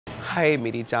हाय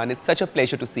मेरी जान, it's such a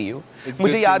pleasure to C you.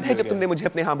 मुझे याद है जब तुमने मुझे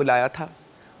अपने यहाँ बुलाया था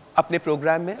अपने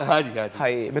प्रोग्राम में। हाँ जी, हाँ जी।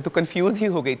 हाय, मैं तो कंफ्यूज ही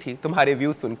हो गई थी तुम्हारे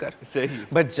व्यूज सुनकर। सही।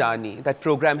 बट जानी, that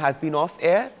programme has been of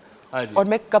air. हाँ जी। और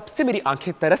मैं कब से मेरी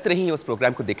आंखें तरस रही हैं उस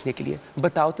प्रोग्राम को देखने के लिए।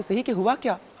 बताओ तो सही कि हुआ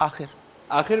क्या आखिर?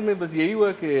 आखिर में बस यही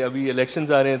हुआ कि अभी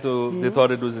इलेक्शंस आ रहे हैं तो they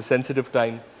thought it was a sensitive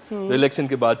time, तो इलेक्शन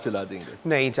के बाद चला देंगे।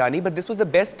 नहीं जानी, but this was the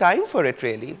best time for it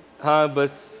really. हाँ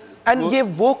बस। एंड ये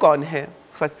वो कौन है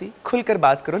फसी? खुलकर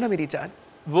बात करो ना मेरी जान।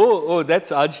 वो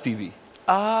दैट्स आज टीवी।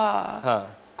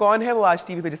 हाँ, कौन है वो आज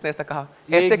टीवी पे जिसने ऐसा कहा?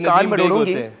 ये ऐसे कान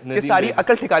मरोड़ूंगी नदीम कि सारी बेग।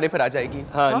 अकल ठिकाने पर आ जाएगी।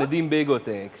 हाँ, नदीम बेग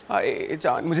होते हैं एक। हाय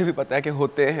जान, मुझे भी पता है कि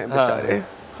होते हैं बेचारे।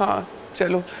 हाँ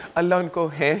चलो, अल्लाह उनको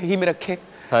है ही में रखे।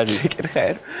 हाँ जी। लेकिन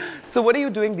खैर, so what are you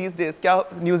doing these days? क्या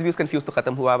न्यूज़ व्यूज़ कंफ्यूज तो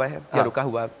खत्म हुआ है या रुका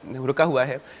हुआ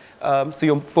है? So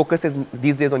your focus is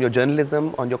these days on your journalism,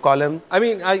 on your columns? I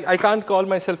mean, I can't call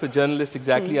myself a journalist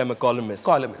exactly. I'm a columnist.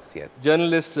 Columnist, yes.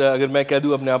 Journalist, अगर मैं कह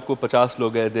दूँ अपने आप को 50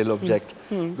 लोग हैं, they'll object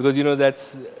because you know that's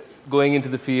going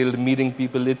into the field, meeting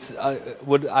people. It's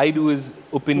what I do is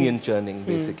opinion churning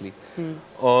basically.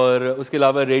 और उसके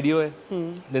अलावा रेडियो है.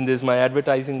 Then there's my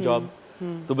advertising job.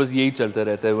 तो बस यही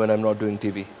चलता रहता है when I'm not doing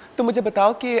TV. तो मुझे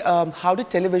बताओ कि how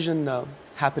did television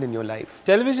happen in your life?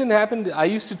 Television happened. I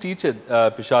used to teach at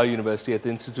Peshawar University at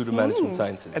the Institute of Management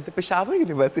Sciences. At the Peshawar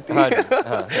University. हाँ जी,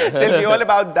 हाँ. Tell me all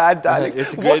about that, darling.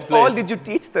 It's a great What all place. did you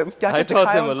teach them? क्या I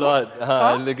taught them a lot.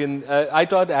 हाँ, लेकिन I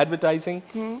taught advertising,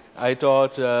 I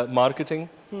taught marketing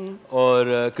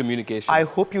और communication. I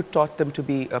hope you taught them to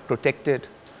be protected,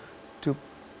 to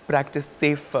practice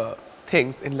safe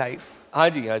things in life. हाँ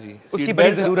जी, हाँ जी। उसकी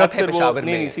बड़ी ज़रूरत है पेशावर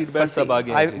में। नहीं, सीट बेल्ट सब आ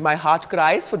गए हैं जी। My heart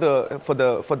cries for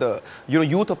the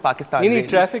youth of Pakistan. नहीं,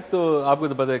 ट्रैफिक तो आपको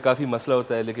तो पता है काफ़ी मसला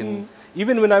होता है, लेकिन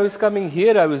even when I was coming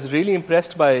here, I was really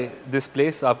impressed by this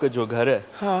place, आपका जो घर है।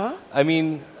 हाँ। I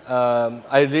mean,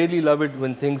 I really love it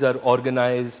when things are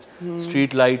organized,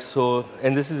 street lights हो,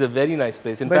 and this is a very nice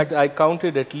place. In fact, I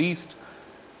counted at least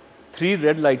 3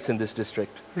 red lights in this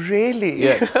district. Really?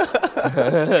 Yes.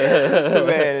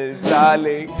 Well,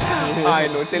 darling, I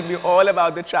know. Tell me all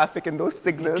about the traffic and those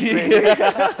signals. Really.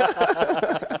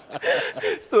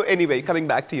 So anyway,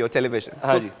 coming back to your television.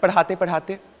 हाँ जी. पढ़ाते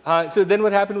पढ़ाते. So then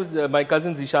what happened was my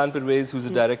cousin Zishan Pervez, who's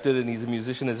a director and he's a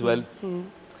musician as well.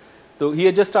 तो he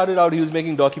had just started out, he was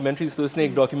making documentaries, तो उसने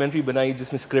एक documentary बनाई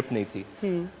जिसमें script नहीं थी.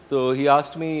 तो he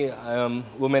asked me,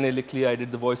 वो मैंने लिख लिया, I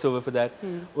did the voice over for that.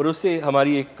 और उससे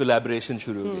हमारी एक collaboration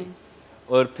शुरू हो गई.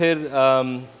 और फिर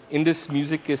Indus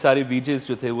Music के सारे VJs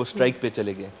जो थे वो strike पे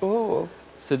चले गए.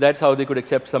 So that's how they could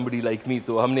accept somebody like me.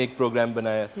 तो हमने एक program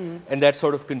बनाया. And that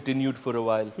sort of continued for a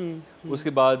while. उसके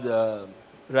बाद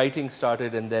writing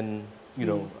started and then you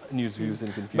know, news views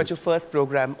and confusion. But your first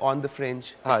program on the Fringe,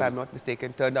 if I'm not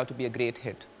mistaken, turned out to be a great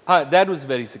hit. That was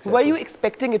very successful. Were you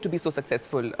expecting it to be so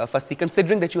successful, Fasi,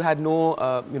 considering that you had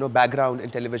no, background in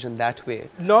television that way?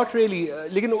 Not really.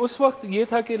 लेकिन उस वक्त ये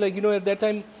था कि like you know at that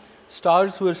time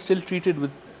stars were still treated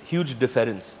with huge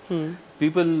deference.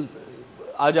 People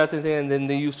आ जाते थे and then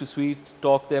they used to sweet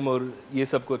talk them और ये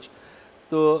सब कुछ.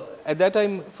 तो at that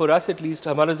time for us at least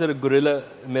हमारा ज़रा गुरिल्ला,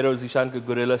 मेरा और ज़ीशान का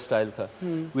गुरिल्ला style था.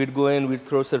 We'd go in, we'd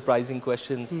throw surprising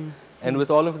questions, and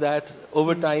with all of that,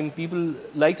 over time people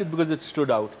liked it because it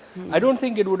stood out. I don't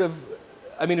think it would have.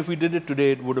 I mean, if we did it today,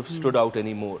 it would have stood out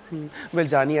anymore.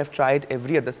 Well, Jani, I've tried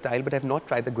every other style, but I've not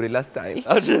tried the gorilla style.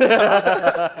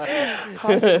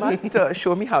 You must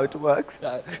show me how it works.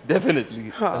 Definitely.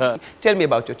 Tell me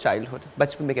about your childhood.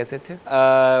 बचपन में कैसे थे?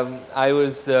 I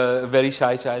was a very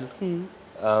shy child.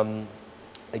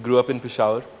 I grew up in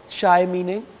Peshawar. Shy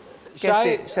meaning?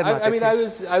 Shy. I mean,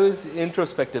 I was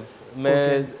introspective.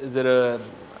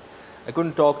 I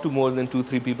couldn't talk to more than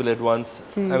 2-3 people at once.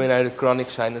 I mean, I had a chronic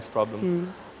shyness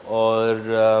problem. Or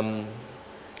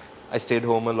I stayed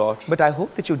home a lot. But I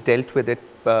hope that you dealt with it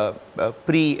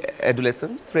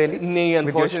pre-adolescence, really? नहीं,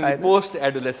 unfortunately,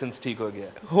 post-adolescence ठीक हो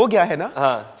गया. हो गया है ना?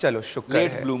 हाँ. चलो शुक्र है.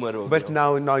 Late bloomer हो गया. But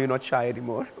now you're not shy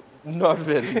anymore. Not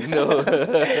very, no.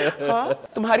 हाँ,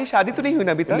 तुम्हारी शादी तो नहीं हुई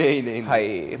ना अभी तक? नहीं.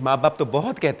 हाय, माँ बाप तो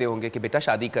बहुत कहते होंगे कि बेटा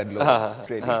शादी कर लो. हाँ.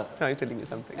 You're telling me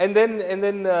something. And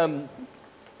then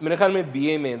मेरे ख्याल में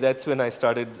BA में, that's when I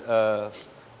started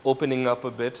opening up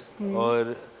a bit.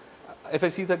 और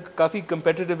FSC था काफ़ी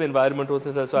competitive environment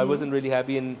होता था, so I wasn't really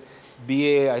happy. In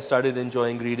BA, I started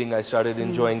enjoying reading, I started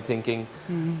enjoying thinking,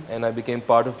 and I became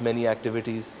part of many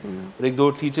activities. और एक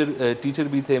दो teacher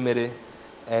भी थे मेरे,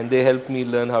 and they helped me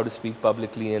learn how to speak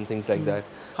publicly and things like that.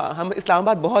 हाँ, हम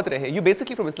इस्लामाबाद बहुत रहे. You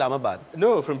basically from Islamabad?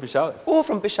 No, from Peshawar. Oh,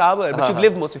 from Peshawar. But you've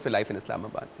lived most of your life in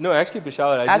Islamabad. No, actually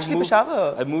Peshawar.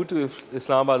 Peshawar. I moved to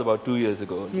Islamabad about 2 years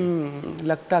ago.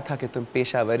 लगता था कि तुम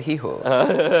पेशावर ही हो.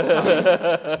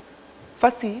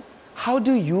 Fasi, How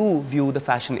do you view the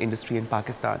fashion industry in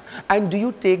Pakistan? And do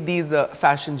you take these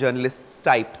fashion journalist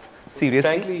types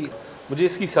seriously? Frankly, मुझे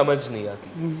इसकी समझ नहीं आती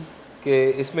कि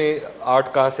इसमें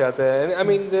आर्ट कहाँ से आता है. I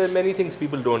mean, there are many things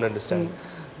people don't understand.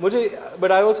 मुझे,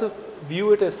 but I also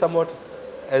view it as somewhat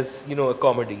as, you know, a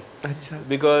comedy. अच्छा.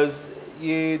 Because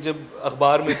ये जब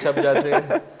अखबार में छप जाते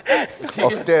हैं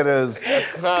of terrors,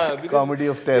 हाँ, comedy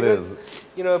of terrors. Because,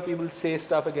 you know, people say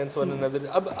stuff against one another.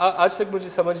 अब आज तक मुझे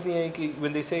समझ नहीं आई कि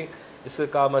when they say इसका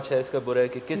काम अच्छा है, इसका बुरा है,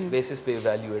 कि किस basis पे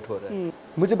evaluate हो रहा है.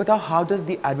 मुझे बताओ, how does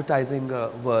the advertising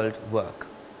world work?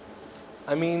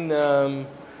 I mean,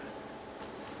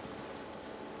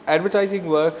 advertising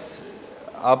works.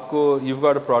 आपको you've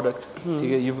got a product,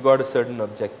 ठीक है, you've got a certain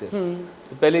objective.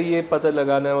 तो पहले ये पता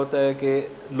लगाना होता है कि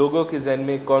लोगों के ज़हन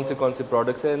में कौन से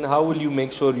products हैं, and how will you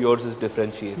make sure yours is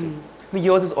differentiated.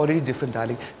 Yours is already different,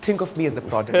 darling. Think of me as the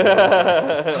product.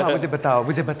 हाँ,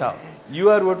 मुझे बताओ. You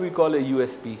are what we call a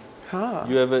USP. हाँ.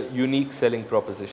 You have a unique selling proposition.